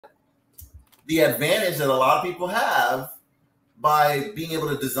the advantage that a lot of people have by being able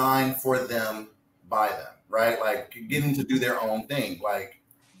to design for them, by them, right? Like getting to do their own thing. Like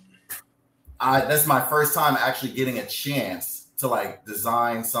that's my first time actually getting a chance to like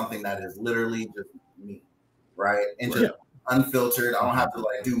design something that is literally just me, right? And just unfiltered. I don't have to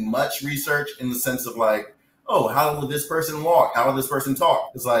like do much research in the sense of like, oh, how will this person walk? How will this person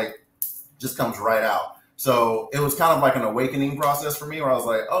talk? It's like just comes right out. So it was kind of like an awakening process for me where I was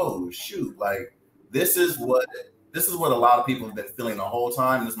like, oh shoot, like this is what a lot of people have been feeling the whole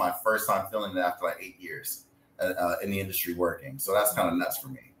time. This is my first time feeling it after like 8 years in the industry working. So that's kind of nuts for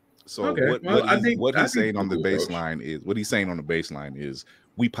me. So what he's saying on the baseline is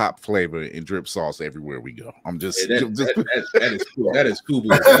we pop flavor and drip sauce everywhere we go. I'm just that is cool. That is cool.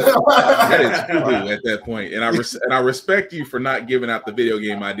 That is cool at that point. And I respect you for not giving out the video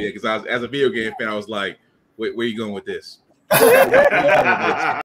game idea, because as a video game fan, I was like, wait, where are you going with this?